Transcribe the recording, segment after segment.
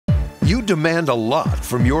You demand a lot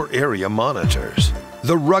from your area monitors.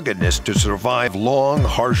 The ruggedness to survive long,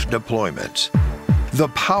 harsh deployments. The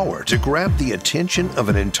power to grab the attention of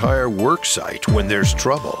an entire worksite when there's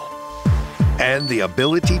trouble. And the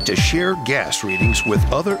ability to share gas readings with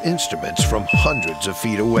other instruments from hundreds of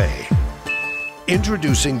feet away.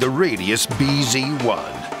 Introducing the Radius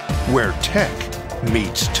BZ1, where tech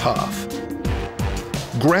meets tough.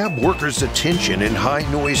 Grab workers' attention in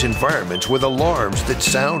high-noise environments with alarms that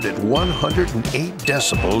sound at 108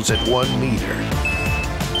 decibels at 1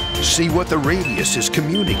 meter. See what the Radius is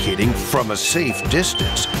communicating from a safe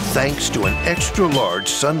distance thanks to an extra-large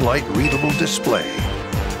sunlight readable display.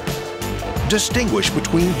 Distinguish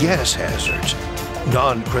between gas hazards,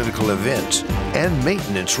 non-critical events, and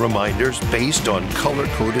maintenance reminders based on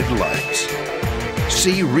color-coded lights.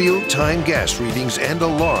 See real-time gas readings and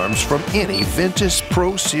alarms from any Ventis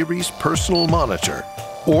Pro Series personal monitor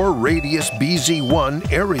or Radius BZ1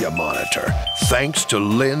 Area Monitor, thanks to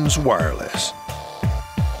Lens Wireless.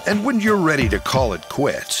 And when you're ready to call it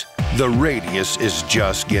quits, the Radius is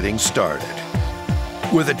just getting started.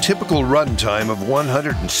 With a typical runtime of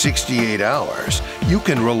 168 hours, you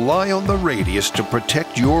can rely on the Radius to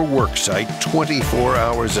protect your worksite 24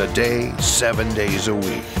 hours a day, 7 days a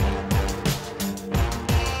week.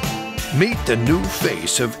 Meet the new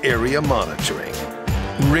face of area monitoring,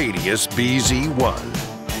 Radius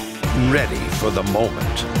BZ1. Ready for the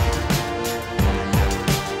moment.